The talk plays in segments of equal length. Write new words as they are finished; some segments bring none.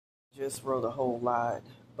just wrote a whole lot.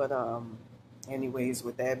 But anyways,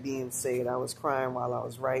 with that being said, I was crying while I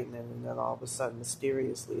was writing it, and then all of a sudden,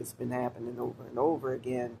 mysteriously, it's been happening over and over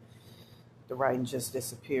again. The writing just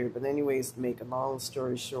disappeared. But anyways, to make a long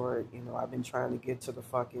story short, I've been trying to get to the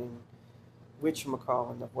fucking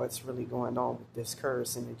whatchamacallit of what's really going on with this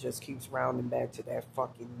curse, and it just keeps rounding back to that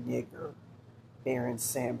fucking nigger, Baron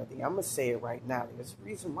Samedi. I'm gonna say it right now. There's a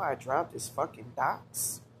reason why I dropped this fucking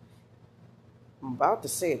docs. I'm about to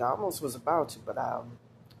say it. I almost was about to, but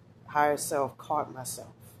higher self caught myself.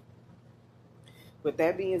 With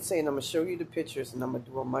that being said, I'm going to show you the pictures, and I'm going to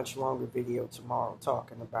do a much longer video tomorrow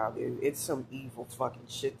talking about it. It's some evil fucking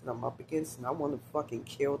shit that I'm up against, and I want to fucking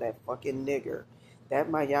kill that fucking nigger. That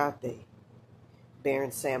Mayate, Baron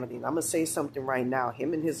Samedi. And I'm going to say something right now.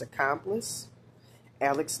 Him and his accomplice,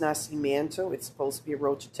 Alex Nacimento, it's supposed to be a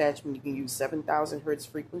roach attachment. You can use 7,000 hertz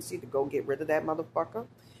frequency to go get rid of that motherfucker.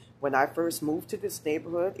 When I first moved to this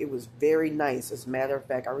neighborhood, it was very nice. As a matter of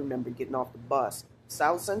fact, I remember getting off the bus.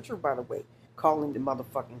 South Central, by the way, calling the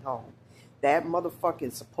motherfucking home. That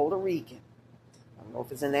motherfucker's a Puerto Rican. I don't know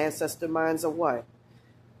if it's an ancestor of mine or what.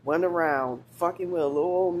 Went around fucking with a little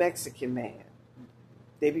old Mexican man.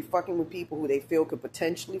 They be fucking with people who they feel could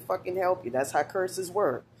potentially fucking help you. That's how curses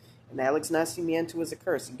work. And Alex Nacimento is a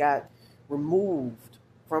curse. He got removed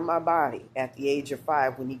from my body at the age of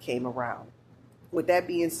 5 when he came around. With that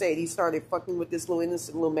being said, he started fucking with this little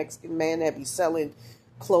innocent little Mexican man that be selling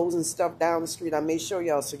clothes and stuff down the street. I may show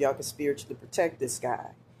y'all so y'all can spiritually protect this guy.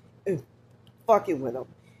 Fucking with him.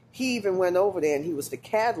 He even went over there and he was the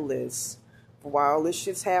catalyst for why all this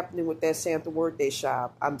shit's happening with that Santa Muerte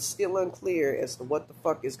shop. I'm still unclear as to what the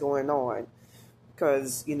fuck is going on.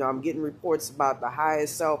 Because, I'm getting reports about the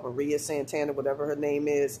highest self, Maria Santana, whatever her name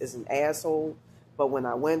is an asshole. But when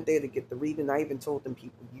I went there to get the reading, I even told them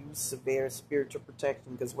people use severe spiritual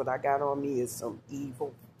protection because what I got on me is some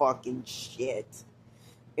evil fucking shit.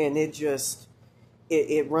 And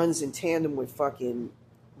it runs in tandem with fucking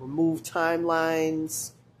removed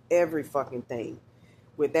timelines, every fucking thing.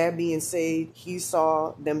 With that being said, he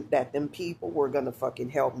saw that them people were going to fucking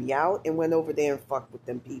help me out and went over there and fucked with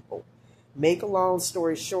them people. Make a long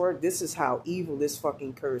story short, this is how evil this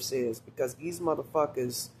fucking curse is because these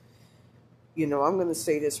motherfuckers... I'm going to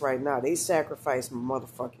say this right now. They sacrificed my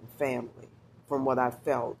motherfucking family from what I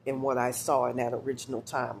felt and what I saw in that original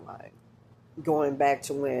timeline. Going back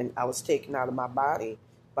to when I was taken out of my body,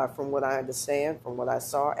 but from what I understand, from what I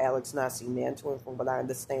saw, Alex Nacimento, and from what I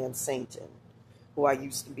understand, Satan, who I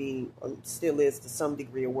used to be, still is to some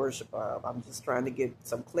degree a worshiper of. I'm just trying to get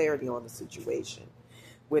some clarity on the situation.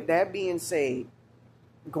 With that being said,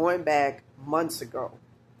 going back months ago,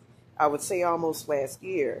 I would say almost last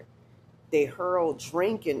year, they hurl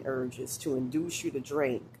drinking urges to induce you to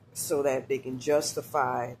drink so that they can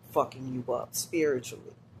justify fucking you up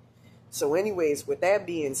spiritually. So anyways, with that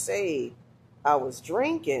being said, I was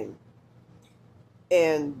drinking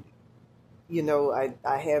and,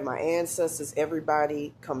 I had my ancestors,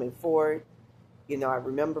 everybody coming forward. I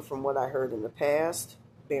remember from what I heard in the past,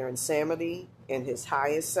 Baron Samedi and his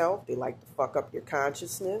highest self, they like to fuck up your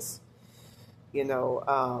consciousness.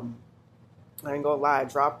 I ain't gonna lie, I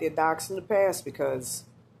dropped their docs in the past because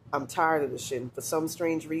I'm tired of the shit. And for some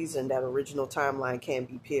strange reason, that original timeline can't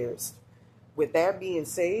be pierced. With that being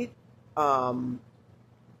said, them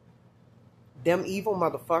evil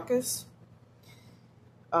motherfuckers,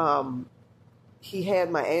 he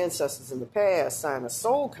had my ancestors in the past sign a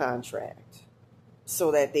soul contract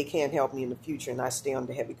so that they can't help me in the future and I stay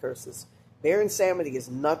under heavy curses. Baron Samedi is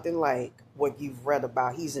nothing like what you've read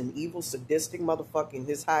about. He's an evil, sadistic motherfucker in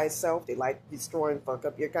his highest self. They like to destroy and fuck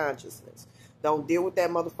up your consciousness. Don't deal with that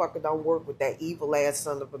motherfucker. Don't work with that evil-ass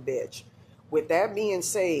son of a bitch. With that being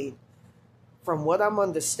said, from what I'm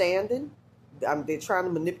understanding, they're trying to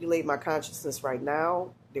manipulate my consciousness right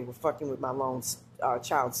now. They were fucking with my lone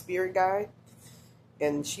child spirit guide.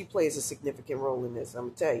 And she plays a significant role in this, I'm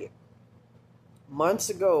going to tell you. Months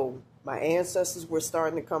ago, my ancestors were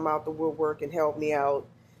starting to come out the woodwork and help me out.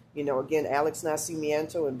 Again, Alex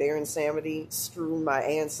Nacimento and Baron Samedi strewn my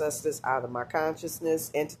ancestors out of my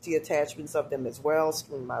consciousness, entity attachments of them as well,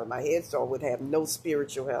 strewn them out of my head, so I would have no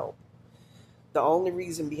spiritual help. The only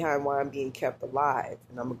reason behind why I'm being kept alive,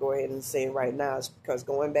 and I'm going to go ahead and say it right now, is because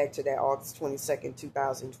going back to that August 22nd,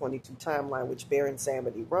 2022 timeline, which Baron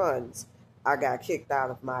Samedi runs, I got kicked out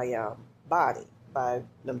of my body by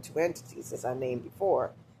them two entities, as I named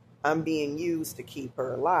before. I'm being used to keep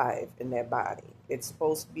her alive in that body. It's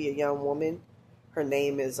supposed to be a young woman. Her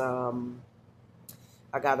name is, I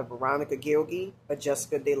got a Veronica Gilgi, a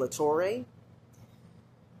Jessica De La Torre.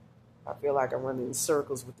 I feel like I'm running in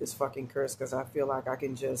circles with this fucking curse because I feel like I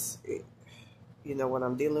can just, You know, what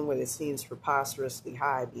I'm dealing with, it seems preposterously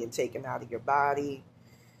high, being taken out of your body,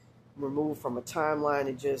 removed from a timeline.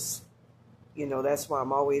 It just, you know, that's why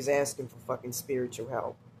I'm always asking for fucking spiritual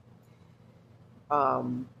help.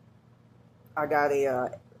 I got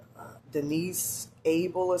a Denise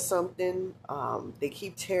Abel or something. They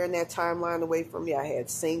keep tearing that timeline away from me. I had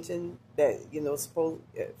Satan that, you know,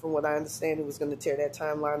 from what I understand, it was going to tear that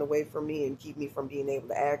timeline away from me and keep me from being able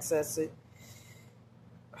to access it.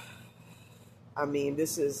 I mean,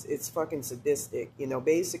 it's fucking sadistic. You know,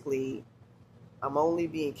 basically, I'm only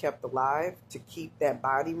being kept alive to keep that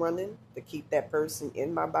body running, to keep that person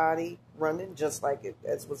in my body running, just like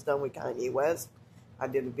as was done with Kanye West. I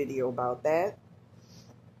did a video about that.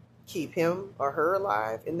 Keep him or her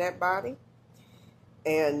alive in that body.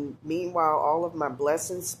 And meanwhile, all of my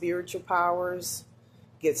blessings, spiritual powers,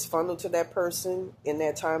 gets funneled to that person in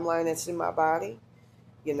that timeline that's in my body.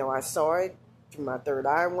 You know, I saw it through my third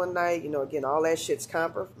eye one night. You know, again, all that shit's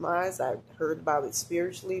compromised. I heard about it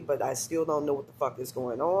spiritually, but I still don't know what the fuck is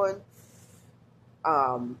going on.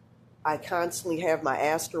 I constantly have my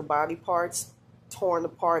astral body parts torn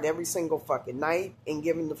apart every single fucking night and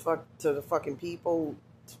given the fuck to the fucking people,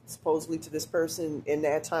 supposedly to this person in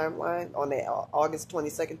that timeline, on that August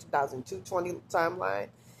 22nd, 2002 timeline,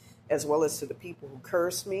 as well as to the people who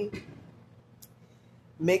cursed me.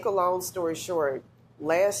 Make a long story short,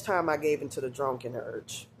 last time I gave into the drunken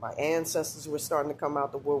urge, my ancestors were starting to come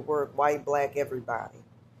out the woodwork, white, black, everybody.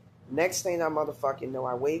 Next thing I motherfucking know,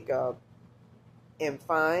 I wake up and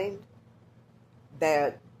find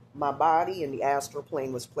that my body in the astral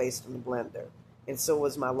plane was placed in the blender. And so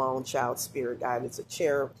was my lone child spirit guide. It's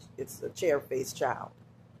a chair-faced child.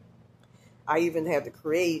 I even had to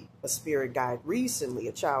create a spirit guide recently,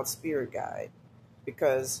 a child spirit guide,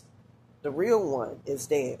 because the real one is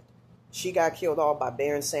dead. She got killed off by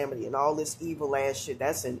Baron Samedi and all this evil ass shit.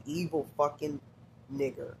 That's an evil fucking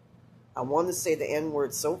nigger. I want to say the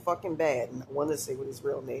N-word so fucking bad, and I want to say what his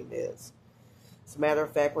real name is. As a matter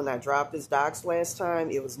of fact, when I dropped his docs last time,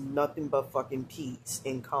 it was nothing but fucking peace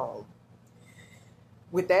and calm.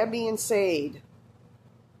 With that being said,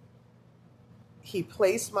 he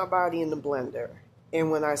placed my body in the blender.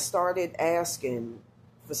 And when I started asking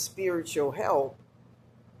for spiritual help,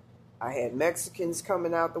 I had Mexicans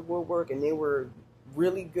coming out the woodwork, and they were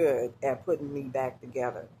really good at putting me back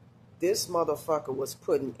together. This motherfucker was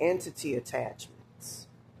putting entity attachments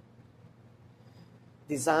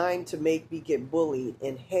designed to make me get bullied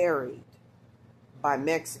and harried by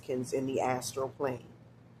Mexicans in the astral plane,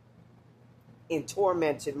 and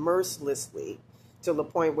tormented mercilessly to the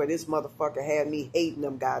point where this motherfucker had me hating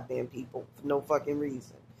them goddamn people for no fucking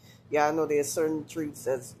reason. Yeah, I know there's certain truths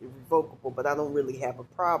that's irrevocable, but I don't really have a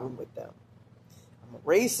problem with them. I'm a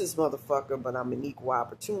racist motherfucker, but I'm an equal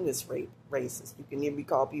opportunist racist. You can hear me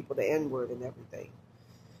call people the N-word and everything.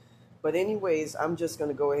 But anyways, I'm just going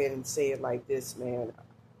to go ahead and say it like this, man.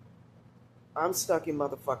 I'm stuck in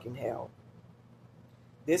motherfucking hell.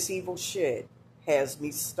 This evil shit has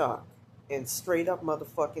me stuck in straight up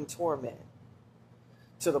motherfucking torment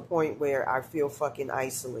to the point where I feel fucking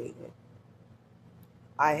isolated.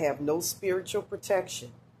 I have no spiritual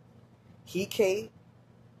protection. Heke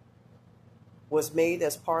was made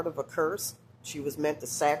as part of a curse. She was meant to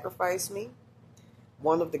sacrifice me.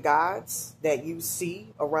 One of the gods that you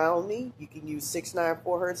see around me, you can use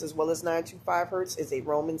 694 hertz as well as 925 hertz, is a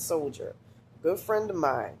Roman soldier. A good friend of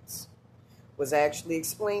mine's was actually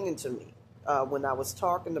explaining to me when I was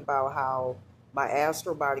talking about how my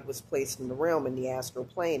astral body was placed in the realm in the astral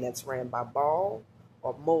plane that's ran by Baal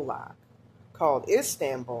or Moloch, called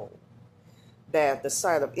Istanbul, that the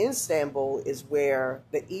site of Istanbul is where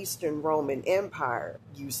the Eastern Roman Empire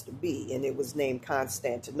used to be, and it was named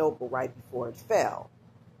Constantinople right before it fell.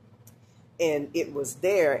 And it was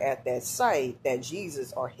there at that site that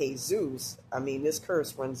Jesus, or Jesus, I mean, this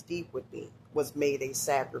curse runs deep with me, was made a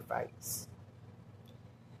sacrifice.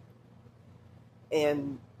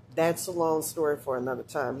 And that's a long story for another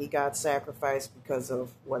time. He got sacrificed because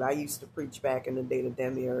of what I used to preach back in the day, the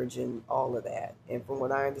demiurge and all of that. And from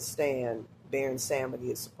what I understand, Baron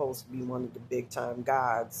Samedi is supposed to be one of the big-time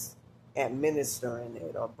gods administering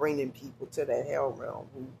it or bringing people to that hell realm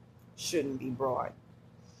who shouldn't be brought.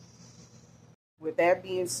 With that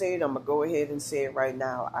being said, I'm going to go ahead and say it right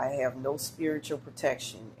now. I have no spiritual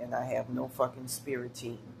protection, and I have no fucking spirit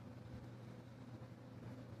team.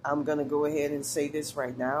 I'm going to go ahead and say this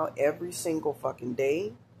right now. Every single fucking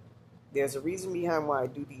day, there's a reason behind why I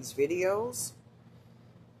do these videos.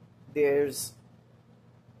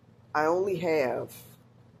 I only have,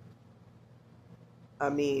 I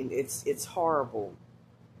mean, it's horrible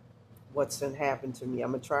what's been happened to me. I'm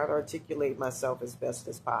going to try to articulate myself as best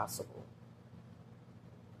as possible.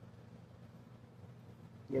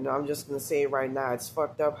 You know, I'm just going to say it right now. It's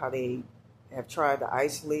fucked up how they have tried to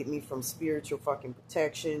isolate me from spiritual fucking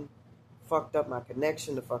protection. Fucked up my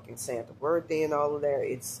connection to fucking Santa Muerte and all of that.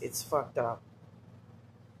 It's fucked up.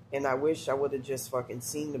 And I wish I would have just fucking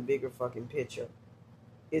seen the bigger fucking picture.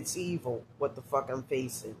 It's evil what the fuck I'm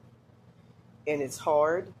facing. And it's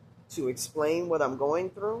hard to explain what I'm going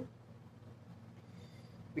through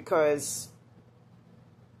because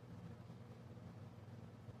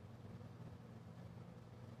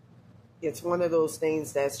it's one of those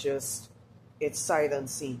things that's just, it's sight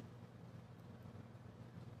unseen.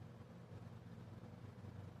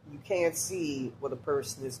 You can't see what a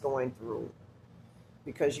person is going through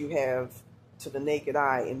because you have, to the naked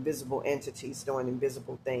eye, invisible entities doing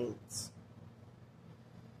invisible things.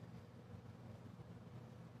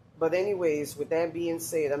 But anyways, with that being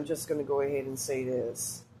said, I'm just going to go ahead and say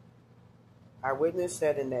this. I witnessed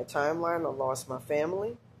that in that timeline, I lost my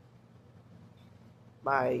family.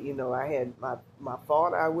 I had my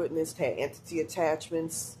thought I witnessed had entity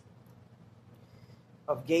attachments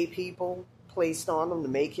of gay people placed on them to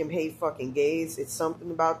make him hate fucking gays. It's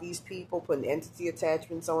something about these people putting entity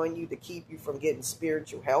attachments on you to keep you from getting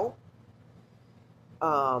spiritual help.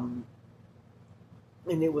 And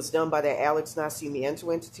it was done by that Alex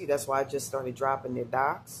Nacimento entity. That's why I just started dropping their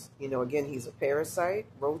docs. You know, again, he's a parasite,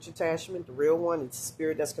 roach attachment. The real one, it's a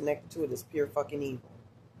spirit that's connected to it, is pure fucking evil.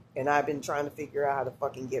 And I've been trying to figure out how to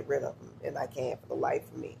fucking get rid of them. And I can't for the life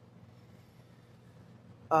of me.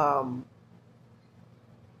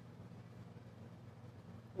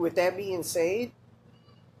 With that being said,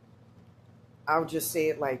 I'll just say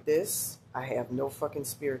it like this. I have no fucking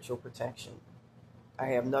spiritual protection. I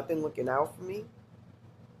have nothing looking out for me.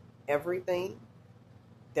 Everything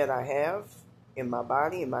that I have in my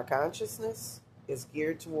body, in my consciousness, is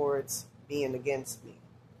geared towards being against me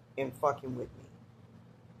and fucking with me.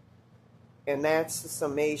 And that's the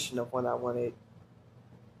summation of what I wanted.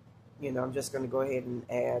 You know, I'm just going to go ahead and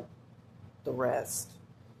add the rest.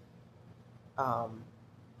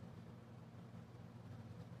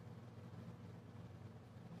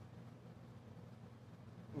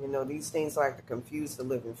 You know, these things like to confuse the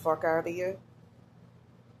living fuck out of you.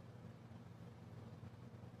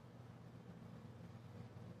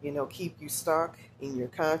 You know, keep you stuck in your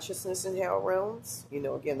consciousness in hell realms. You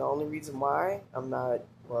know, again, the only reason why I'm not,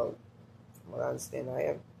 well, from what I understand,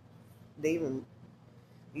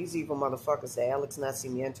 these evil motherfuckers, the Alex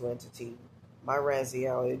Nacimento entity, my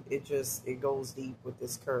Raziel, it goes deep with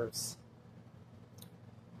this curse.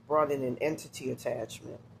 Brought in an entity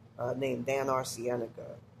attachment named Dan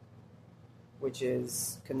Arcienica, which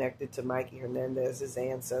is connected to Mikey Hernandez's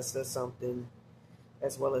ancestor, something,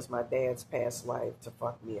 as well as my dad's past life, to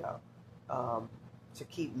fuck me up, to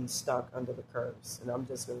keep me stuck under the curse. And I'm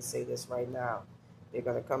just going to say this right now. They're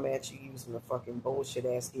going to come at you using a fucking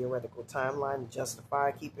bullshit-ass theoretical timeline to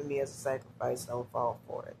justify keeping me as a sacrifice. Don't fall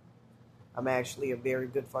for it. I'm actually a very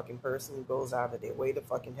good fucking person who goes out of their way to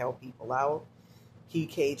fucking help people out.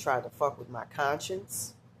 PK tried to fuck with my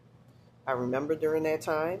conscience. I remember during that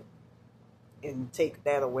time. And take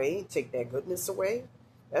that away, take that goodness away.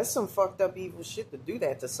 That's some fucked up evil shit to do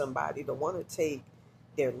that to somebody, to want to take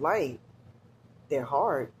their light, their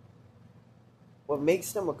heart, what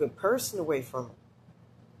makes them a good person away from them.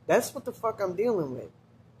 That's what the fuck I'm dealing with.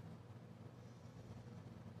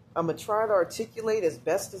 I'm going to try to articulate as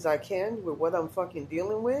best as I can with what I'm fucking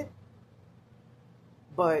dealing with.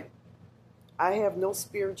 But I have no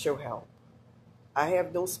spiritual help. I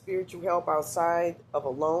have no spiritual help outside of a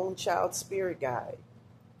lone child spirit guide.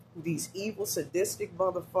 These evil, sadistic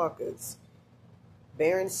motherfuckers,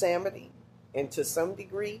 Baron Samedi, and to some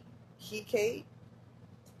degree, Kike,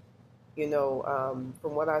 you know,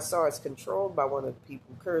 from what I saw, it's controlled by one of the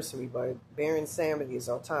people cursing me, but Baron Samedi is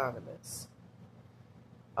autonomous.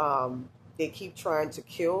 They keep trying to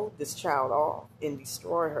kill this child off and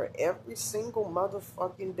destroy her every single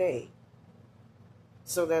motherfucking day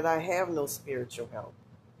so that I have no spiritual help.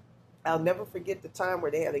 I'll never forget the time where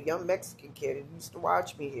they had a young Mexican kid who used to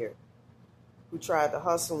watch me here, who tried to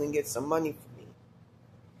hustle and get some money for me,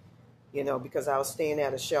 you know, because I was staying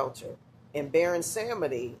at a shelter. And Baron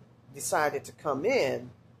Samedi decided to come in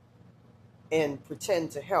and pretend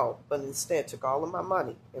to help, but instead took all of my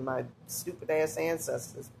money and my stupid-ass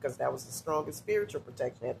ancestors, because that was the strongest spiritual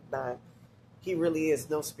protection at the time. He really is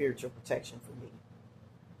no spiritual protection for me.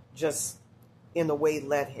 Just, in a way,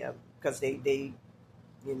 let him. Because they,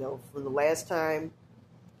 you know, from the last time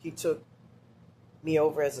he took me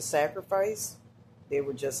over as a sacrifice, they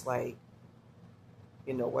were just like,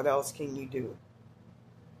 you know, what else can you do?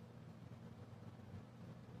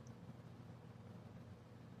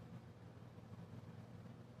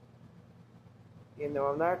 You know,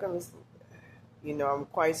 I'm not going to, you know, I'm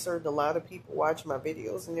quite certain a lot of people watch my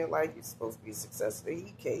videos and they're like, you're supposed to be a successor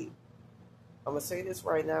to Cade. I'm going to say this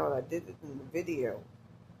right now, and I did it in the video.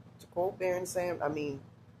 To quote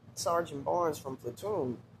Sergeant Barnes from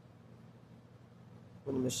Platoon,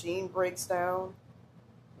 when the machine breaks down,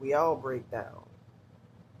 we all break down.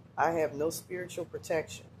 I have no spiritual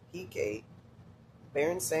protection. Cade,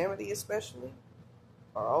 Baron Samedi especially,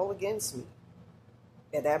 are all against me.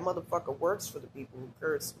 And that motherfucker works for the people who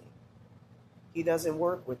curse me. He doesn't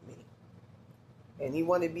work with me. And he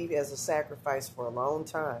wanted me as a sacrifice for a long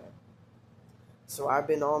time. So I've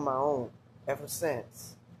been on my own ever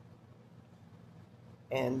since.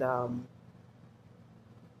 And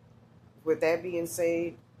with that being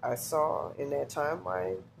said, I saw in that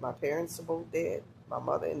timeline, my parents are both dead, my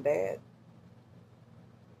mother and dad.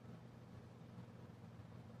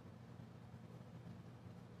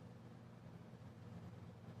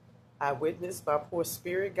 I witnessed my poor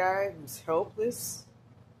spirit guide who's helpless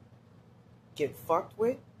get fucked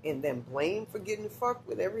with and then blamed for getting fucked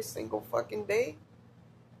with every single fucking day.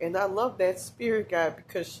 And I love that spirit guide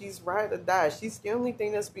because she's ride or die. She's the only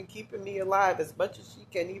thing that's been keeping me alive as much as she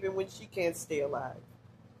can, even when she can't stay alive.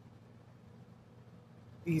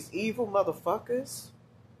 These evil motherfuckers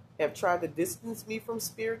have tried to distance me from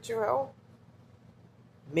spiritual help,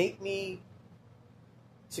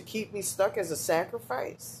 to keep me stuck as a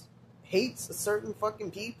sacrifice, hates a certain fucking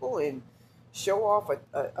people, and show off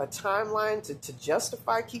a timeline to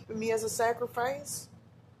justify keeping me as a sacrifice.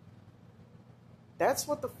 That's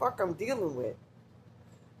what the fuck I'm dealing with.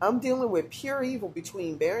 I'm dealing with pure evil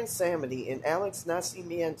between Baron Samedi and Alex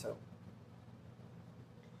Nacimento.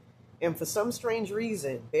 And for some strange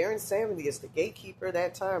reason, Baron Samedi is the gatekeeper of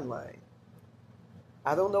that timeline.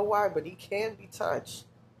 I don't know why, but he can be touched.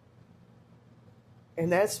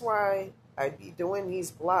 And that's why I'd be doing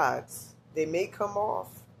these blogs. They may come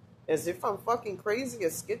off as if I'm fucking crazy or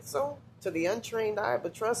schizo to the untrained eye,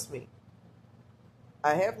 but trust me,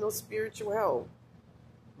 I have no spiritual help.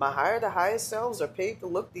 My highest selves are paid to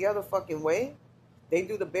look the other fucking way. They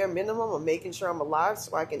do the bare minimum of making sure I'm alive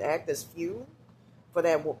so I can act as fuel for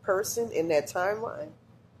that person in that timeline.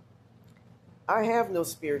 I have no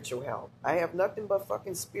spiritual help. I have nothing but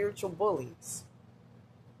fucking spiritual bullies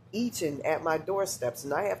eating at my doorsteps,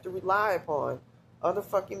 and I have to rely upon other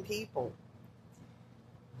fucking people,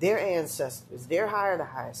 their ancestors, their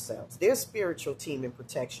highest selves, their spiritual team and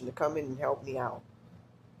protection to come in and help me out.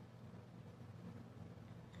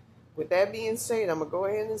 With that being said, I'm going to go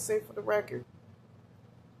ahead and say for the record,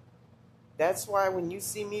 that's why when you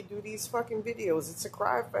see me do these fucking videos, it's a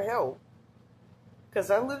cry for help. Because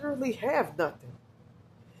I literally have nothing.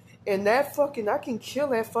 And I can kill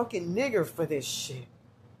that fucking nigger for this shit.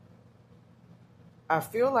 I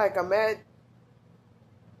feel like I'm at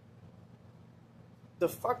the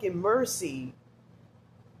fucking mercy,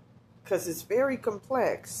 because it's very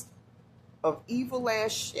complex, of evil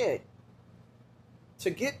ass shit to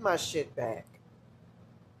get my shit back.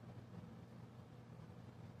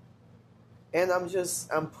 And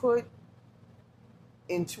I'm put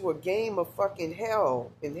into a game of fucking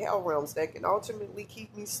hell in hell realms that can ultimately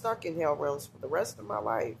keep me stuck in hell realms for the rest of my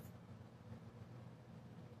life.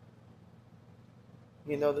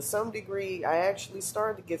 You know, to some degree, I actually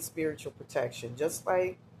started to get spiritual protection. Just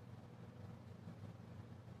like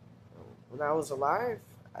when I was alive,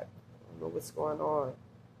 I don't know what's going on.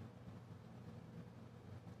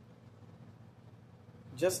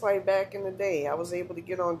 Just like back in the day, I was able to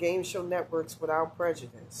get on game show networks without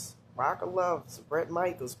prejudice. Rock of Loves, Bret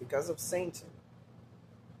Michaels, because of Satan.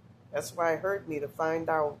 That's why it hurt me to find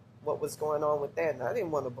out what was going on with that, and I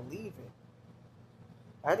didn't want to believe it.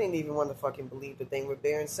 I didn't even want to fucking believe the thing with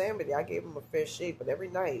Baron Samedi. I gave him a fair shake, but every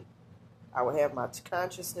night I would have my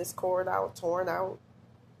consciousness torn out,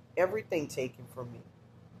 everything taken from me.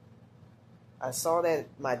 I saw that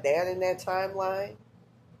my dad in that timeline.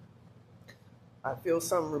 I feel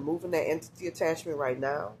something removing that entity attachment right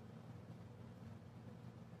now.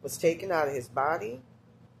 Was taken out of his body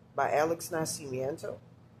by Alex Nacimento,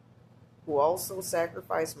 who also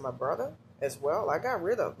sacrificed my brother as well. I got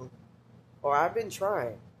rid of him. Or I've been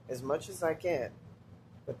trying as much as I can.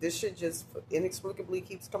 But this shit just inexplicably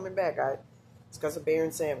keeps coming back. It's because of Baron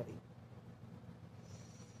Samedi.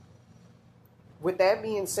 With that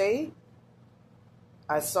being said,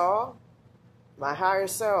 I saw my higher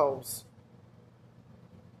selves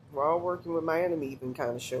were all working with my enemy, even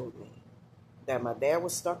kind of showed me that my dad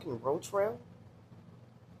was stuck in roach realm.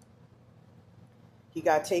 He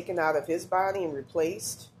got taken out of his body and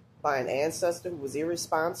replaced by an ancestor who was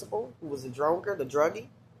irresponsible, who was a drunkard, a druggie,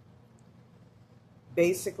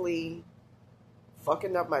 basically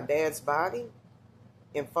fucking up my dad's body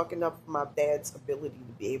and fucking up my dad's ability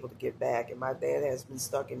to be able to get back. And my dad has been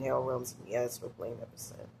stuck in hell realms in the astral plane ever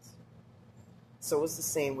since. So it's the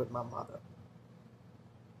same with my mother.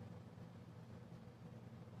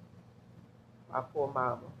 My poor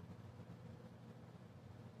mama.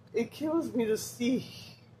 It kills me to see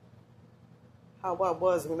how I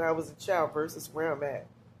was when I was a child versus where I'm at.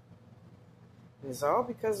 And it's all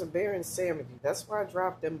because of Baron Samedi. That's why I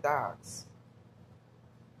dropped them dogs.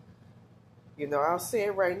 You know, I'll say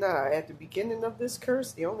it right now. At the beginning of this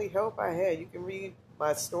curse, the only help I had, you can read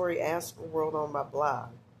my story Astral World on my blog,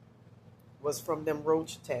 was from them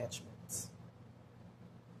roach attachments.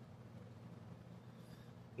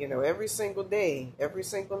 You know, every single day, every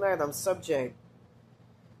single night, I'm subject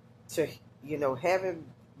to, you know, having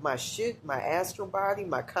my shit, my astral body,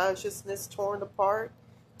 my consciousness torn apart,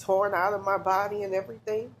 torn out of my body and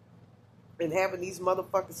everything, and having these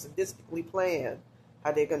motherfuckers sadistically plan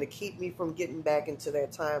how they're going to keep me from getting back into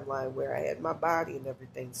that timeline where I had my body and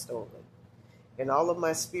everything stolen, and all of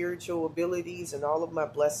my spiritual abilities and all of my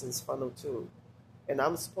blessings funneled too. And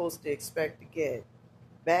I'm supposed to expect to get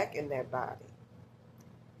back in that body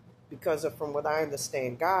because of, from what I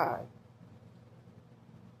understand, God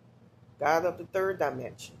of the third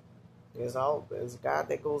dimension. There's a God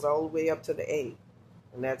that goes all the way up to the 8,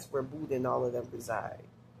 and that's where Buddha and all of them reside.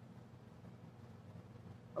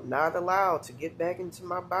 I'm not allowed to get back into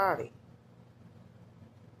my body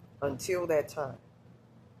until that time.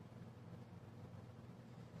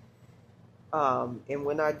 And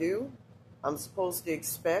when I do, I'm supposed to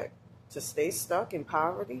expect to stay stuck in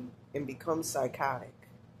poverty and become psychotic.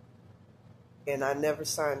 And I never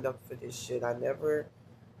signed up for this shit. I never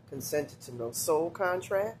consented to no soul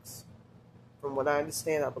contracts. From what I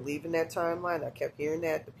understand, I believe in that timeline. I kept hearing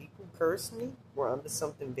that the people who cursed me were under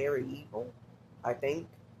something very evil. I think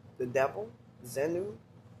the devil, Zenu.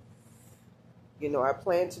 You know, I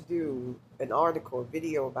plan to do an article, a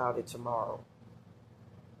video about it tomorrow.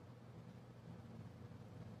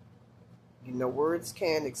 You know, words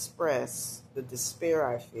can't express the despair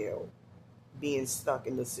I feel being stuck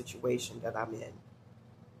in the situation that I'm in.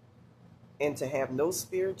 And to have no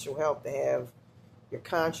spiritual help, to have your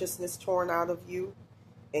consciousness torn out of you,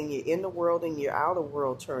 and your inner world and your outer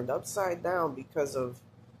world turned upside down because of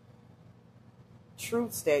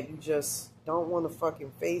truths that you just don't want to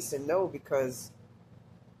fucking face and know, because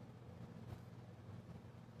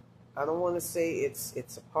I don't want to say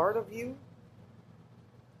it's a part of you,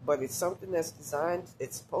 but it's something that's designed,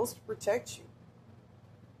 it's supposed to protect you.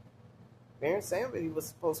 Baron Samedi was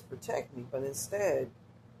supposed to protect me, but instead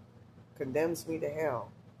condemns me to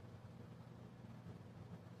hell.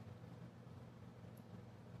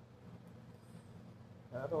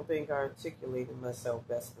 I don't think I articulated myself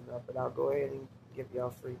best enough, but I'll go ahead and give y'all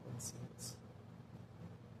frequencies.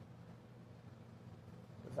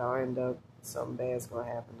 Because I'll end up, something bad's going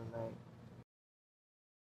to happen tonight.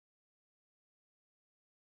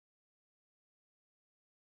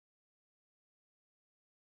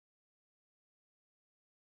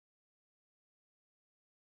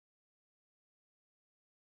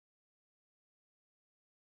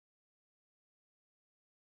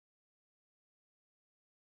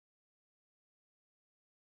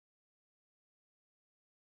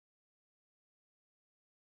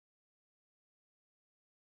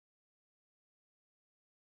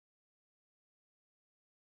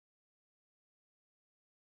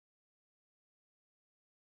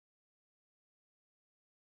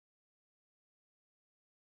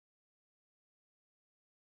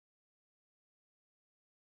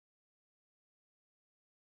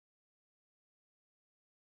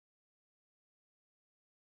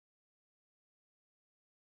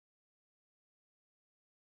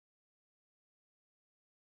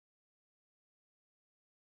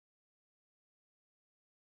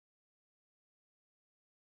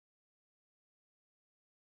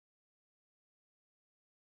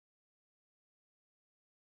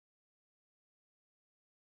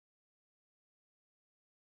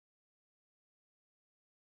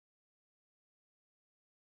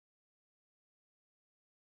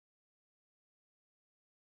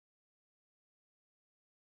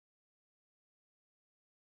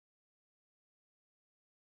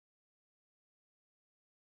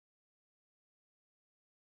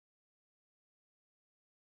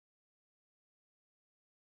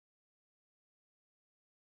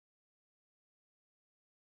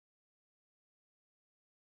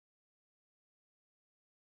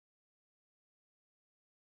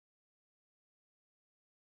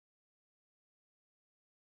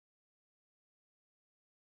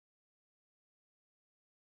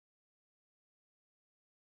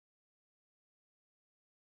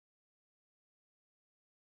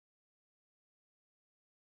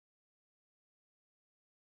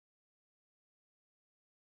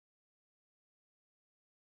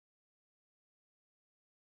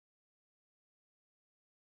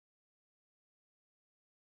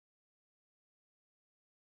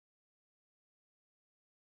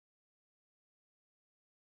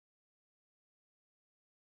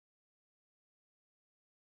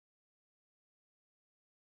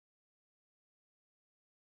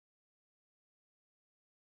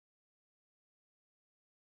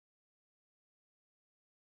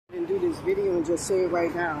 And do this video and just say it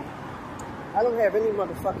right now. I don't have any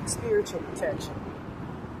motherfucking spiritual protection.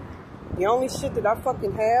 The only shit that I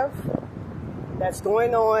fucking have that's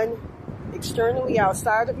going on externally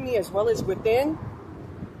outside of me as well as within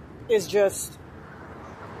is just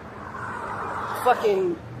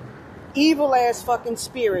fucking evil ass fucking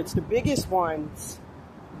spirits. The biggest ones,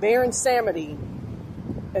 Baron Samedi,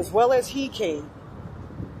 as well as Hike,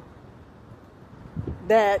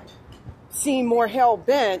 that seem more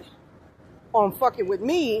hell-bent on fucking with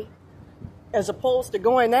me as opposed to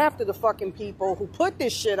going after the fucking people who put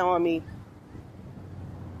this shit on me.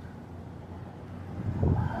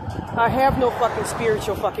 I have no fucking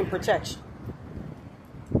spiritual fucking protection.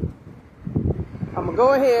 I'm gonna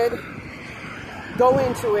go ahead, go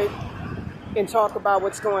into it, and talk about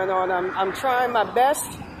what's going on. I'm trying my best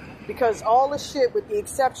because all the shit, with the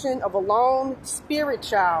exception of a lone spirit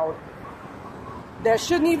child that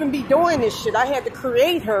shouldn't even be doing this shit. I had to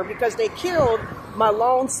create her because they killed my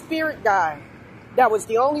lone spirit guy. That was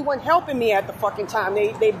the only one helping me at the fucking time.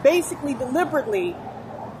 They basically deliberately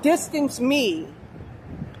distanced me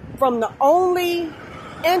from the only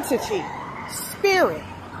entity, spirit,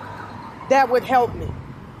 that would help me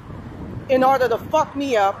in order to fuck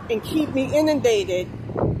me up and keep me inundated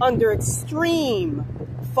under extreme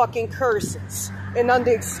fucking curses and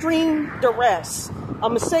under extreme duress.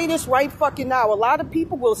 I'm gonna say this right fucking now. A lot of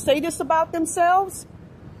people will say this about themselves,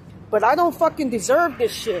 but I don't fucking deserve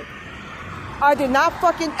this shit. I did not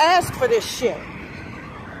fucking ask for this shit.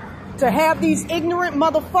 To have these ignorant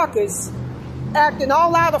motherfuckers acting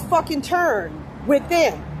all out of fucking turn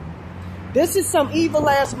within. This is some evil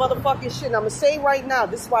ass motherfucking shit. And I'm gonna say right now,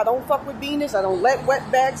 this is why I don't fuck with Venus. I don't let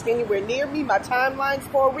wet bags get anywhere near me. My timeline's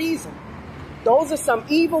for a reason. Those are some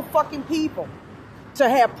evil fucking people to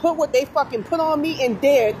have put what they fucking put on me and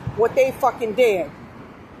did what they fucking did.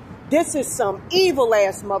 This is some evil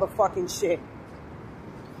ass motherfucking shit.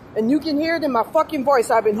 And you can hear it in my fucking voice.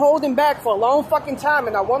 I've been holding back for a long fucking time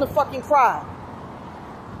and I want to fucking cry.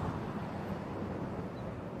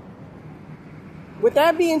 With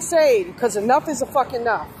that being said, because enough is a fucking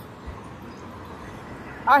enough,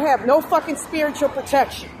 I have no fucking spiritual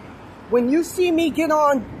protection. When you see me get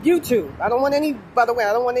on YouTube, I don't want any, by the way,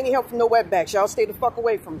 I don't want any help from no wetbacks. Y'all stay the fuck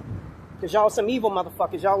away from me. Because y'all some evil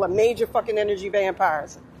motherfuckers. Y'all are major fucking energy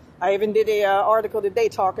vampires. I even did a article today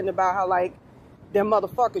talking about how, like, them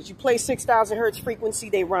motherfuckers, you play 6,000 hertz frequency,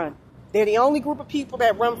 they run. They're the only group of people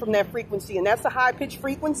that run from that frequency, and that's a high-pitched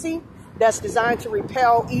frequency that's designed to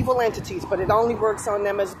repel evil entities, but it only works on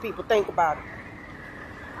them as people. Think about it.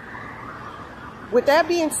 With that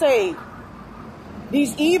being said,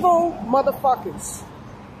 these evil motherfuckers,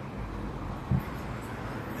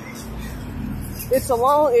 it's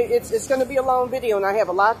going to be a long video, and I have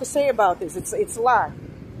a lot to say about this. It's a lot.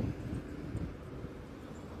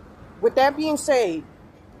 With that being said,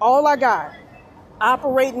 all I got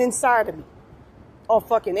operating inside of me are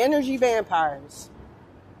fucking energy vampires.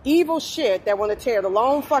 Evil shit that want to tear the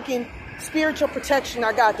lone fucking spiritual protection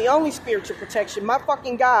I got. The only spiritual protection. My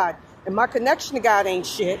fucking God and my connection to God ain't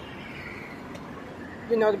shit.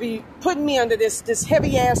 You know, to be putting me under this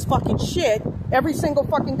heavy ass fucking shit every single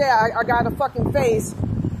fucking day. I got to fucking face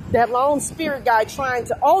that lone spirit guy trying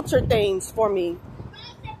to alter things for me.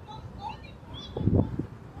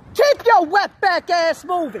 Keep your wetback ass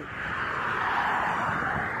moving.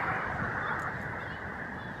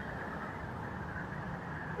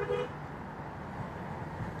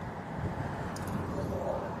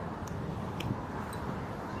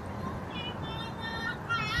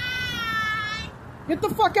 Get the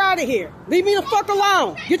fuck out of here. Leave me the fuck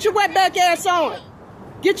alone. Get your wetback ass on.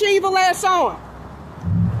 Get your evil ass on.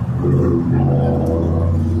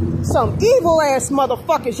 Some evil ass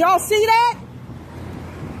motherfuckers. Y'all see that?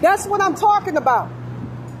 That's what I'm talking about.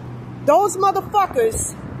 Those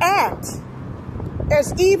motherfuckers act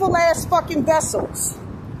as evil ass fucking vessels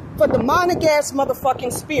for demonic ass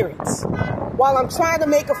motherfucking spirits while I'm trying to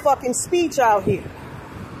make a fucking speech out here.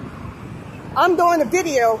 I'm doing a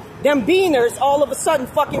video, them beaners all of a sudden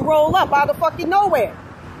fucking roll up out of fucking nowhere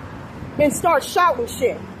and start shouting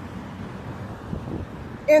shit.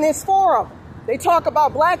 And it's 4 of them. They talk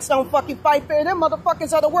about blacks don't fucking fight fair. Them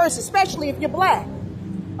motherfuckers are the worst, especially if you're black.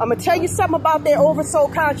 I'm going to tell you something about their oversoul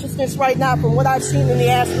consciousness right now from what I've seen in the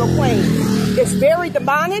astral plane. It's very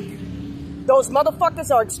demonic. Those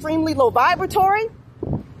motherfuckers are extremely low vibratory.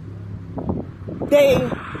 They,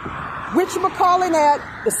 whatchamacallit, at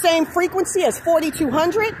the same frequency as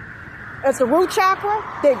 4200, as the root chakra.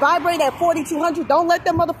 They vibrate at 4200. Don't let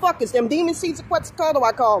them motherfuckers, them demon seeds of Quetzalcoatl,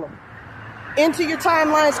 I call them, into your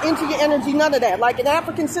timelines, into your energy, none of that. Like an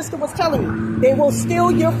African sister was telling me, they will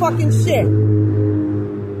steal your fucking shit.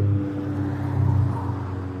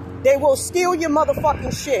 They will steal your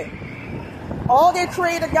motherfucking shit. All their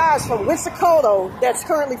creative guys from Witsakoto, that's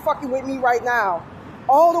currently fucking with me right now,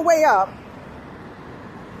 all the way up,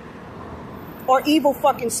 are evil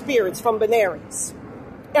fucking spirits from Benares.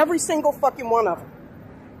 Every single fucking one of them.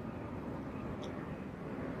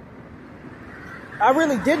 I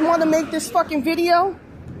really didn't want to make this fucking video.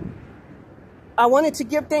 I wanted to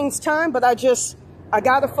give things time, but I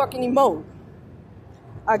gotta fucking emote.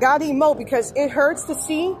 I gotta emote because it hurts to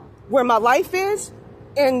see where my life is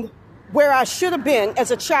and where I should have been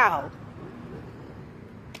as a child.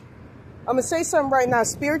 I'm gonna say something right now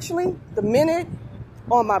spiritually. The minute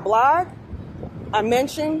on my blog, I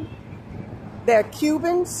mentioned that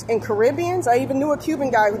Cubans and Caribbeans, I even knew a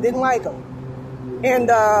Cuban guy who didn't like them, and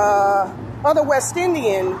other West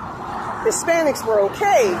Indian Hispanics were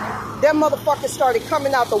okay. Them motherfuckers started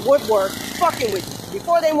coming out the woodwork fucking with me.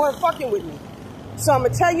 Before they weren't fucking with me. So I'm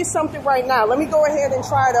going to tell you something right now. Let me go ahead and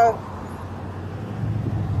try to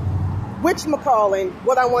whatchamacallit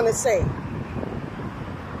what I want to say.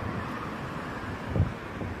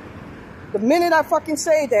 The minute I fucking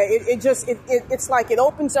say that, it's like it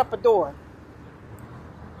opens up a door.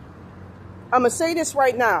 I'm going to say this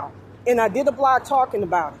right now. And I did a blog talking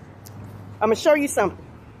about it. I'm going to show you something.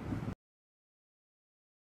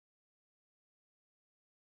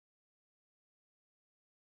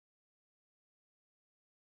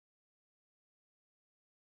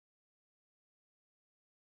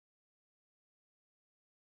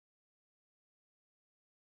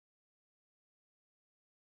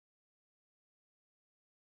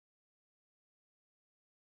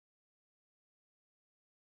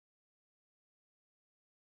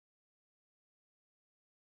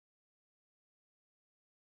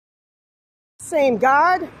 Same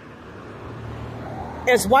God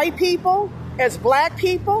as white people, as black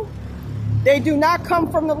people. They do not come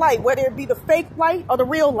from the light, whether it be the fake light or the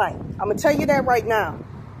real light. I'm going to tell you that right now.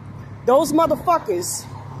 Those motherfuckers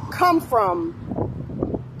come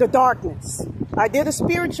from the darkness. I did a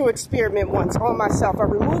spiritual experiment once on myself. I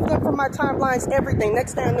removed them from my timelines, everything.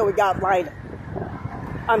 Next thing I know, it got lighter.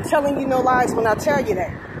 I'm telling you no lies when I tell you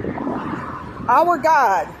that. Our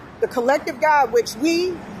God, the collective God, which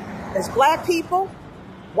we, as black people,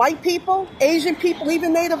 white people, Asian people,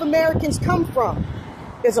 even Native Americans come from,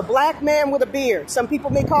 is a black man with a beard. Some people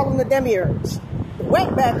may call him the demiurge. The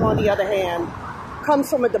wetback, on the other hand, comes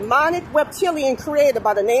from a demonic reptilian creator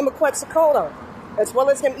by the name of Quetzalcoatl, as well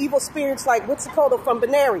as them evil spirits like Witsakoto from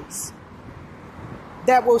Benares,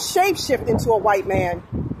 that will shapeshift into a white man,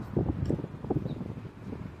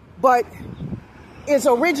 but is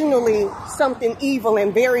originally something evil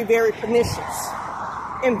and very, very pernicious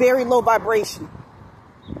and very low vibration.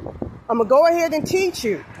 I'm going to go ahead and teach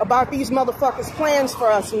you about these motherfuckers' plans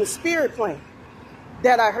for us in the spirit plane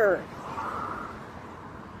that I heard.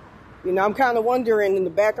 You know, I'm kind of wondering in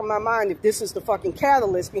the back of my mind if this is the fucking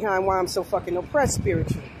catalyst behind why I'm so fucking oppressed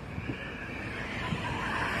spiritually.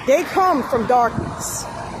 They come from darkness.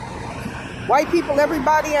 White people,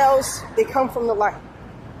 everybody else, they come from the light.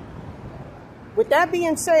 With that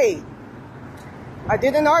being said, I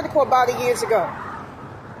did an article about it years ago.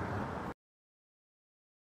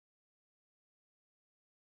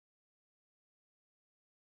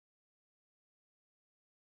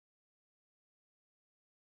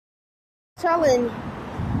 Telling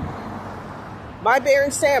my Baron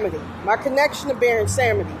Samedi, my connection to Baron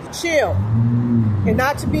Samedi, to chill and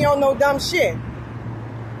not to be on no dumb shit,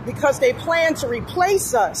 because they plan to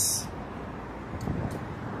replace us,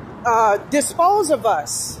 dispose of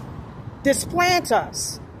us, displant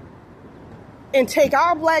us, and take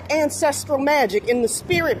our black ancestral magic in the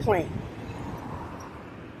spirit plane.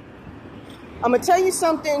 I'm gonna tell you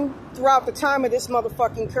something throughout the time of this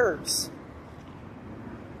motherfucking curse.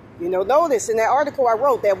 You know, notice in that article I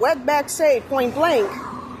wrote, that wetback say point blank,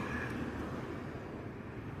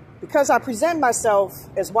 because I present myself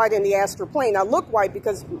as white in the astral plane. I look white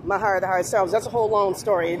because my higher to higher selves. That's a whole long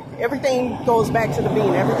story. Everything goes back to the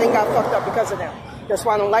being. Everything got fucked up because of them. That's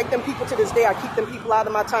why I don't like them people to this day. I keep them people out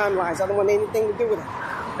of my timelines. I don't want anything to do with it.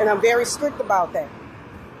 And I'm very strict about that.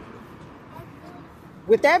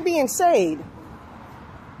 With that being said,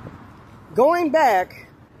 going back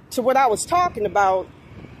to what I was talking about,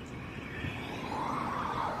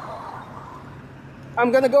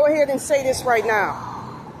 I'm going to go ahead and say this right now.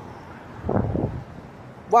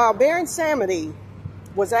 While Baron Samedi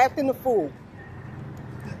was acting a fool,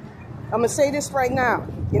 I'm going to say this right now.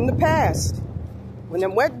 In the past, when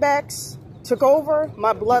them wetbacks took over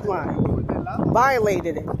my bloodline,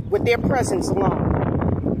 violated it with their presence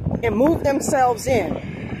alone, and moved themselves in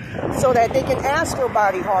so that they can astral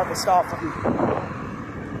body harvest off of me,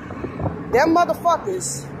 them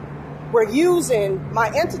motherfuckers were using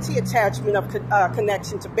my entity attachment of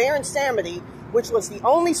connection to Baron Samedi, which was the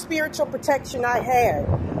only spiritual protection I had,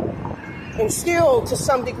 and still to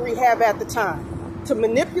some degree have at the time, to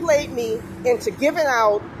manipulate me into giving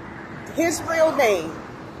out his real name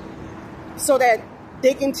so that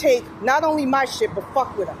they can take not only my shit, but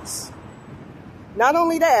fuck with us. Not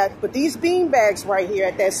only that, but these beanbags right here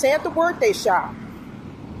at that Santa Muerte shop,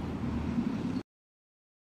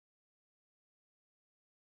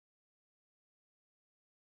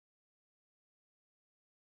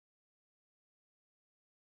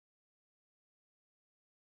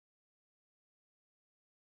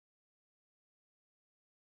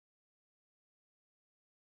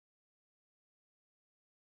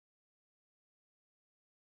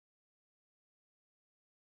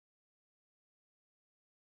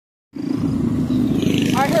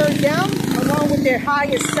 I heard them, along with their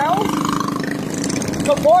highest self,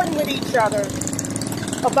 cavorting with each other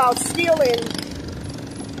about stealing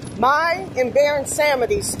my and Baron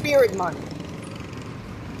Samedi's spirit money.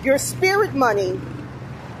 Your spirit money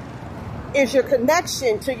is your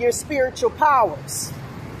connection to your spiritual powers,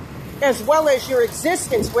 as well as your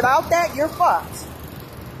existence. Without that, you're fucked.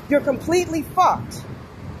 You're completely fucked.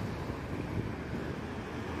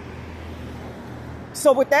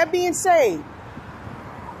 So with that being said,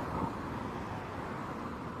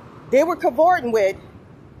 they were cavorting with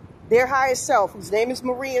their highest self, whose name is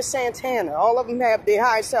Maria Santana. All of them have, their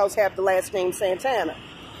highest selves have the last name Santana.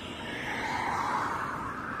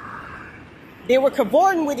 They were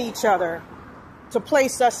cavorting with each other to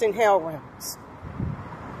place us in hell realms.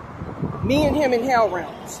 Me and him in hell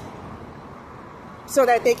realms. So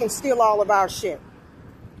that they can steal all of our shit.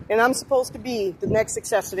 And I'm supposed to be the next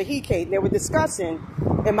successor to Hecate. And they were discussing,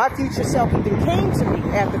 and my future self even came to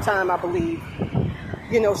me at the time, I believe,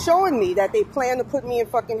 you know, showing me that they plan to put me in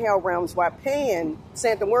fucking hell realms while paying,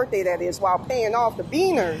 Santa Muerte that is, while paying off the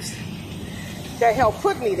beaners that helped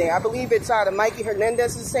put me there. I believe it's out of Mikey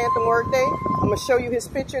Hernandez's Santa Muerte. I'm going to show you his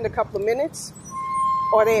picture in a couple of minutes.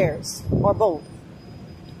 Or theirs, or both.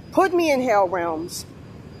 Put me in hell realms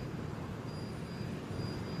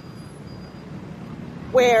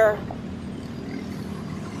where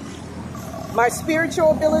my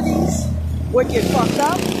spiritual abilities would get fucked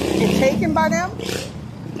up and taken by them.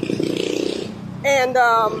 And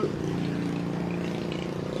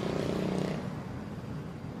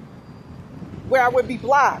where I would be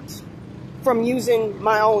blocked from using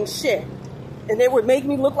my own shit. And they would make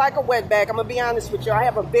me look like a wetback. I'm going to be honest with you. I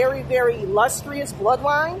have a very, very illustrious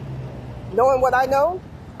bloodline. Knowing what I know,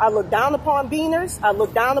 I look down upon beaners. I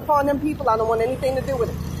look down upon them people. I don't want anything to do with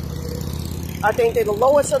it. I think they're the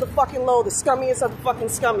lowest of the fucking low, the scummiest of the fucking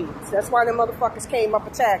scummies. That's why them motherfuckers came up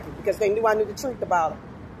attacking, because they knew I knew the truth about them.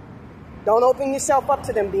 Don't open yourself up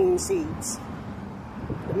to them bean seeds.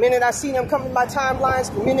 The minute I see them come in my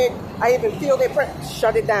timelines, the minute I even feel their presence,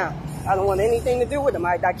 shut it down. I don't want anything to do with them.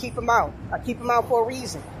 I keep them out. I keep them out for a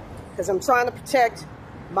reason. Because I'm trying to protect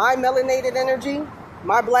my melanated energy,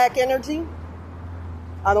 my black energy.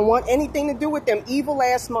 I don't want anything to do with them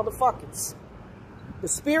evil-ass motherfuckers. The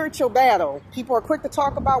spiritual battle. People are quick to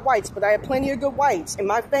talk about whites, but I have plenty of good whites in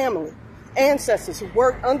my family. Ancestors who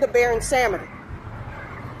worked under Baron Samedi.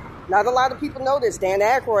 Not a lot of people know this. Dan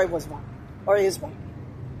Aykroyd was one. Or is one.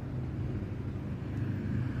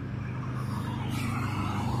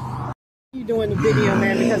 You doing the video,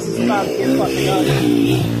 man, because it's about to get fucking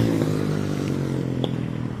ugly.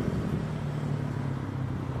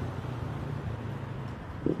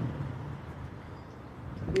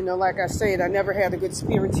 You know, like I said, I never had a good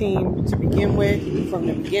spirit team to begin with. From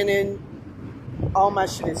the beginning, all my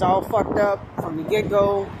shit is all fucked up from the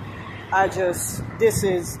get-go. This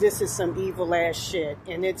is some evil ass shit,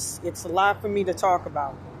 and it's a lot for me to talk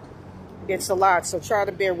about. It's a lot, so try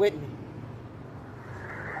to bear with me.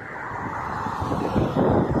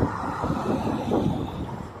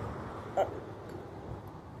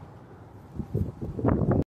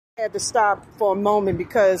 I had to stop for a moment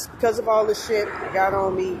because of all this shit that got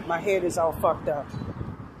on me, my head is all fucked up.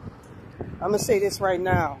 I'm gonna say this right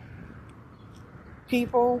now.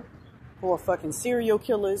 People who are fucking serial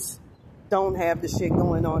killers don't have the shit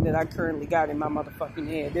going on that I currently got in my motherfucking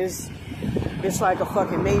head. It's like a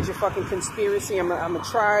fucking major fucking conspiracy. I'm gonna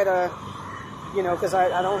try to, you know, because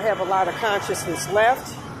I don't have a lot of consciousness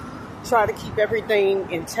left. Try to keep everything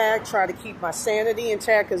intact. Try to keep my sanity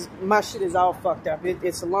intact, because my shit is all fucked up.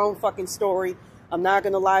 It's a long fucking story. I'm not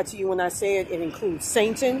going to lie to you when I say it. It includes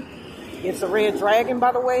Satan. It's a red dragon,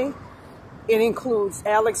 by the way. It includes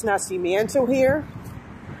Alex Nacimento here.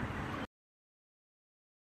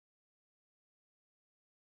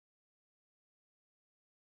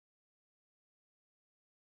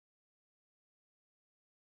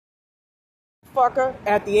 motherfucker,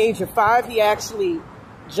 at the age of 5, he actually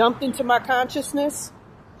jumped into my consciousness.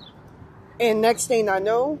 And next thing I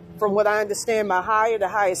know, from what I understand, my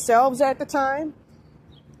higher selves at the time,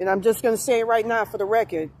 and I'm just going to say it right now for the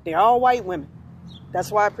record, they're all white women.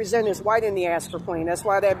 That's why I present as white in the astral plane. That's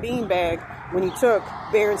why that beanbag, when he took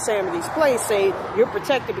Baron Samedi's place, say, you're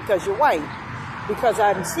protected because you're white. Because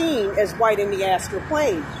I'm seen as white in the astral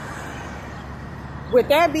plane. With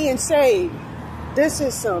that being said, this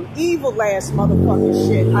is some evil ass motherfucking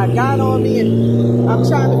shit I got on me, and I'm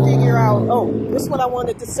trying to figure out, this is what I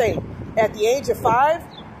wanted to say. At the age of 5,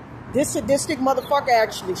 this sadistic motherfucker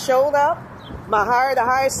actually showed up. My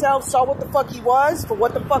higher self saw what the fuck he was for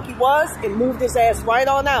what the fuck he was and moved his ass right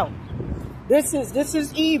on out. This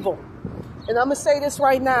is evil. And I'm gonna say this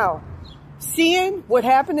right now. Seeing what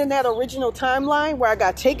happened in that original timeline where I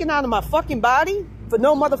got taken out of my fucking body for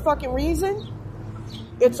no motherfucking reason,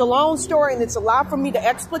 it's a long story and it's a lot for me to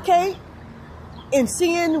explicate. And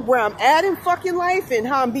seeing where I'm at in fucking life and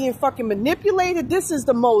how I'm being fucking manipulated, this is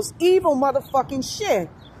the most evil motherfucking shit.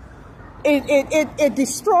 It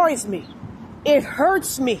destroys me. It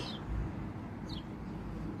hurts me.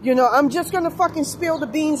 You know, I'm just gonna fucking spill the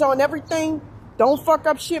beans on everything. Don't fuck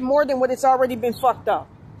up shit more than what it's already been fucked up.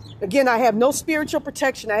 Again, I have no spiritual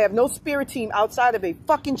protection. I have no spirit team outside of a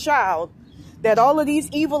fucking child that all of these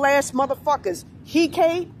evil ass motherfuckers,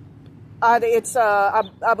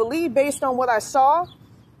 I believe based on what I saw,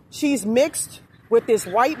 she's mixed with this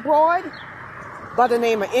white broad by the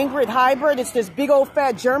name of Ingrid Hybrid. It's this big old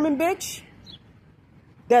fat German bitch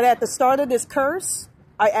that at the start of this curse,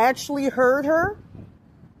 I actually heard her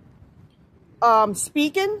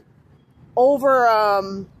speaking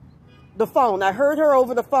over the phone. I heard her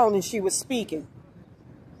over the phone and she was speaking.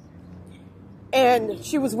 And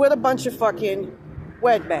she was with a bunch of fucking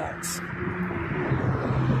wetbacks.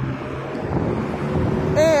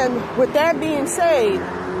 And with that being said,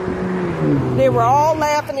 they were all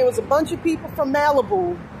laughing. There was a bunch of people from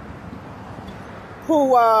Malibu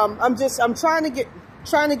who I'm trying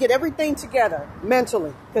to get everything together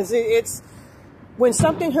mentally, because it's when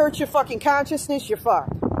something hurts your fucking consciousness, you're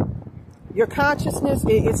fucked. Your consciousness,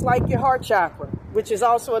 it's like your heart chakra, which is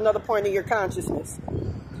also another point of your consciousness.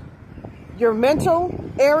 Your mental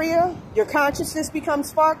area, your consciousness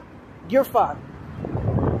becomes fucked, you're fucked.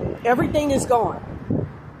 Everything is gone.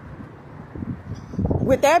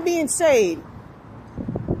 With that being said,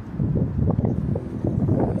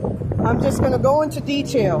 I'm just going to go into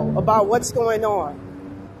detail about what's going on.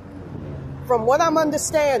 From what I'm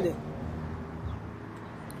understanding,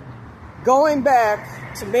 going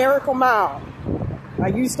back to Miracle Mile, I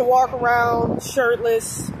used to walk around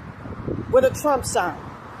shirtless with a Trump sign.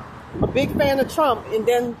 I'm a big fan of Trump, and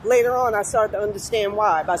then later on I started to understand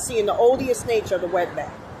why, by seeing the odious nature of the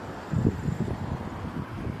wetback.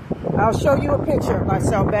 I'll show you a picture of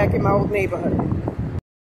myself back in my old neighborhood.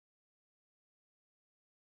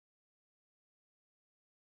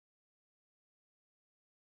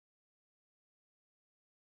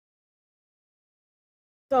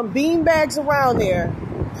 Some beanbags around there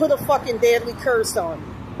put a fucking deadly curse on me.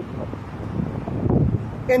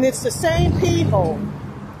 And it's the same people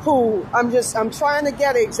who I'm trying to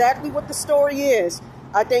get exactly what the story is.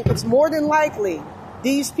 I think it's more than likely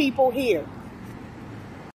these people here.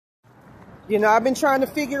 You know, I've been trying to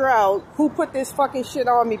figure out who put this fucking shit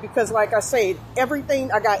on me, because like I said, I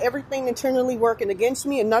got everything internally working against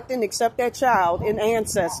me and nothing except that child and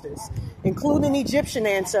ancestors, including Egyptian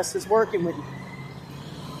ancestors working with me.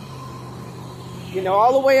 You know,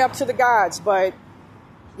 all the way up to the gods, but,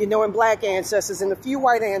 you know, and black ancestors and a few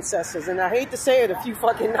white ancestors. And I hate to say it, a few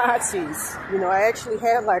fucking Nazis. You know, I actually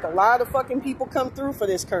had like a lot of fucking people come through for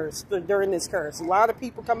this curse, during this curse. A lot of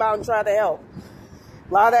people come out and try to help.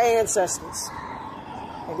 A lot of ancestors.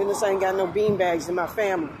 Thank goodness I ain't got no beanbags in my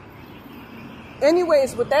family.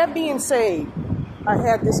 Anyways, with that being said, I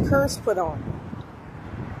had this curse put on.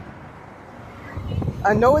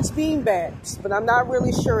 I know it's beanbags, but I'm not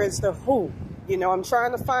really sure as to who. You know, I'm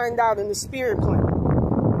trying to find out in the spirit plane.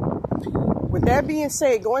 With that being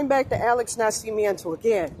said, going back to Alex Nacimento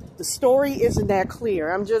again, the story isn't that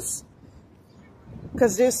clear.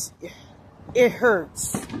 Because it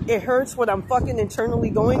hurts. It hurts what I'm fucking internally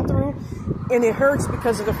going through. And it hurts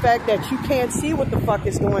because of the fact that you can't see what the fuck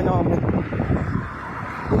is going on with me.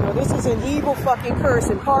 You know, this is an evil fucking curse.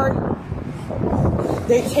 In part,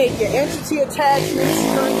 they take your entity attachments,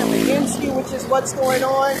 turn them against you, which is what's going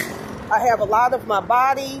on. I have a lot of my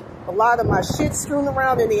body, a lot of my shit strewn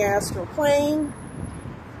around in the astral plane.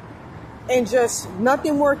 And just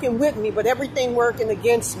nothing working with me, but everything working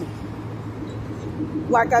against me.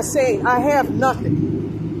 Like I say, I have nothing.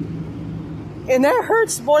 And that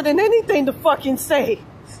hurts more than anything to fucking say.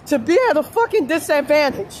 To be at a fucking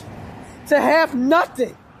disadvantage. To have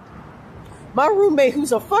nothing. My roommate,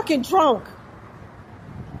 who's a fucking drunk,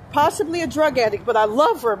 possibly a drug addict, but I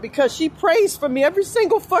love her because she prays for me every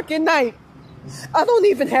single fucking night. I don't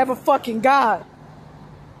even have a fucking God.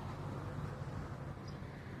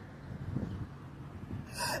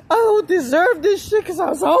 I don't deserve this shit because I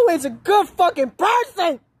was always a good fucking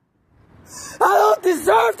person. I don't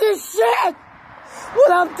deserve this shit.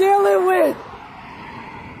 What I'm dealing with.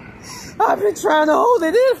 I've been trying to hold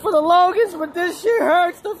it in for the longest, but this shit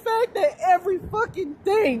hurts. The fact that every fucking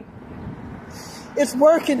thing is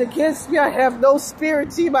working against me. I have no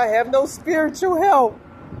spirit team. I have no spiritual help.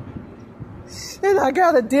 And I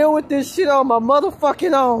gotta deal with this shit on my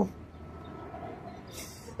motherfucking own.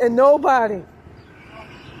 And nobody,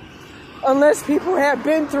 unless people have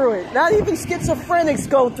been through it. Not even schizophrenics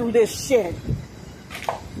go through this shit.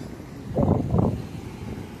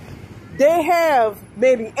 They have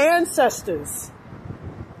maybe ancestors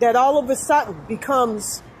that all of a sudden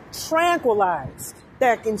becomes tranquilized,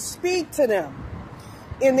 that can speak to them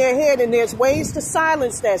in their head. And there's ways to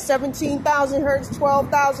silence that. 17,000 hertz,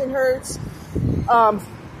 12,000 hertz,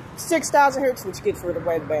 6,000 hertz, which gets rid of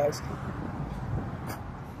red bags.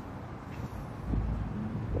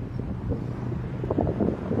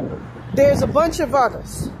 There's a bunch of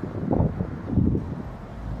others.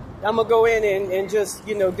 I'm going to go in and just,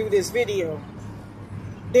 you know, do this video.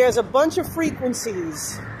 There's a bunch of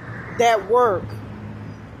frequencies that work.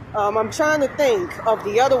 I'm trying to think of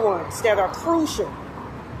the other ones that are crucial.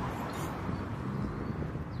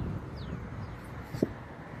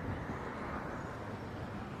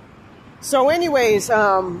 So anyways,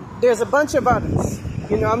 there's a bunch of others.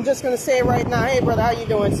 You know, I'm just going to say it right now. Hey, brother, how you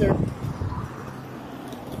doing, sir?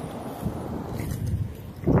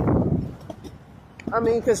 I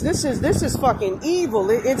mean, because this is fucking evil.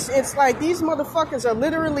 It's like these motherfuckers are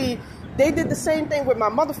literally, they did the same thing with my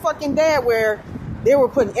motherfucking dad, where they were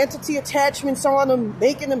putting entity attachments on him,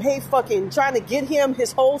 making him hate fucking, trying to get him,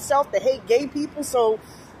 his whole self, to hate gay people so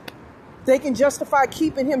they can justify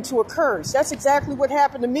keeping him to a curse. That's exactly what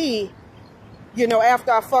happened to me, you know,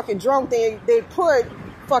 after I fucking drunk. They put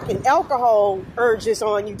fucking alcohol urges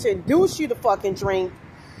on you to induce you to fucking drink,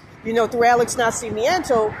 you know, through Alex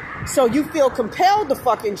Nacimento. So you feel compelled to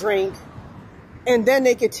fucking drink, and then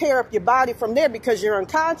they could tear up your body from there because you're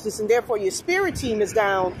unconscious, and therefore your spirit team is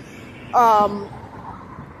down.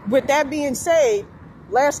 With that being said,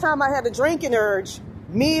 last time I had a drinking urge,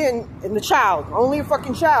 me and the child, only a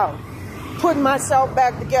fucking child, putting myself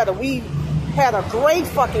back together. We had a great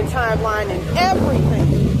fucking timeline and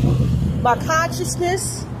everything. My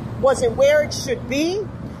consciousness wasn't where it should be.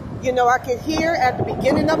 You know, I could hear at the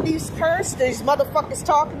beginning of these motherfuckers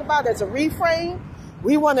talking about as a refrain,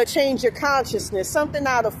 we want to change your consciousness. Something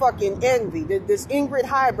out of fucking envy. This Ingrid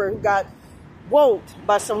Hyber who got woke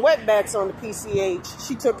by some wetbacks on the PCH,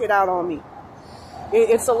 she took it out on me.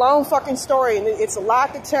 It's a long fucking story, and it's a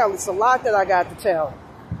lot to tell. It's a lot that I got to tell.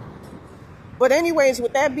 But anyways,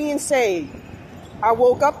 with that being said, I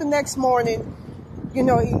woke up the next morning, you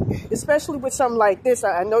know, especially with something like this,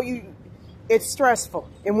 I know it's stressful.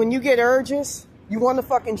 And when you get urges, you want to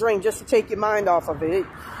fucking drink just to take your mind off of it.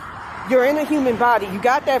 You're in a human body. You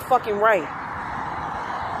got that fucking right.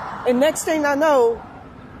 And next thing I know,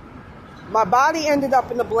 my body ended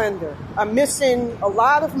up in the blender. I'm missing a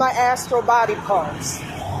lot of my astral body parts,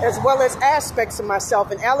 as well as aspects of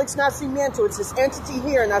myself. And Alex Nacimento, it's this entity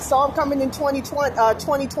here. And I saw him coming in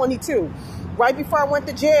 2022, right before I went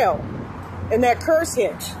to jail. And that curse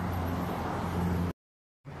hit.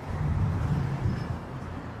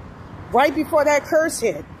 Right before that curse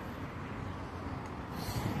hit.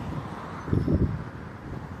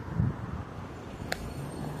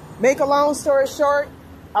 Make a long story short,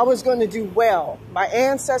 I was going to do well. My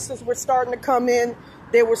ancestors were starting to come in.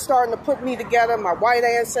 They were starting to put me together. My white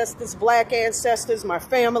ancestors, black ancestors, my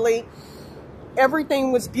family.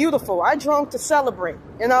 Everything was beautiful. I drank to celebrate.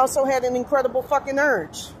 And I also had an incredible fucking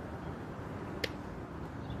urge.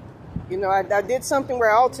 You know, I did something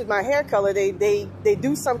where I altered my hair color. They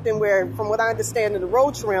do something where, from what I understand in the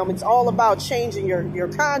Roach realm, it's all about changing your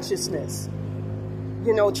consciousness.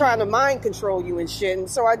 You know, trying to mind control you and shit. And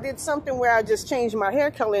so I did something where I just changed my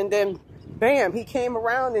hair color, and then, bam, he came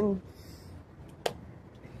around, and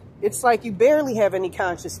it's like you barely have any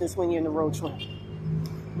consciousness when you're in the Roach realm.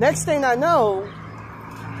 Next thing I know,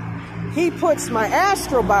 he puts my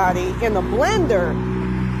astral body in a blender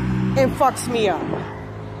and fucks me up.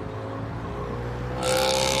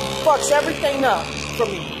 Fucks everything up for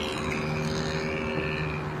me.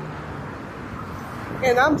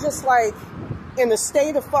 And I'm just like in a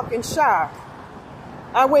state of fucking shock.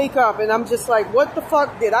 I wake up and I'm just like, what the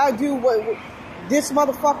fuck did I do? What this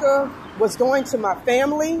motherfucker was doing to my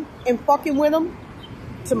family and fucking with him,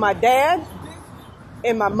 to my dad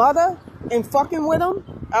and my mother and fucking with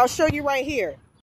him? I'll show you right here.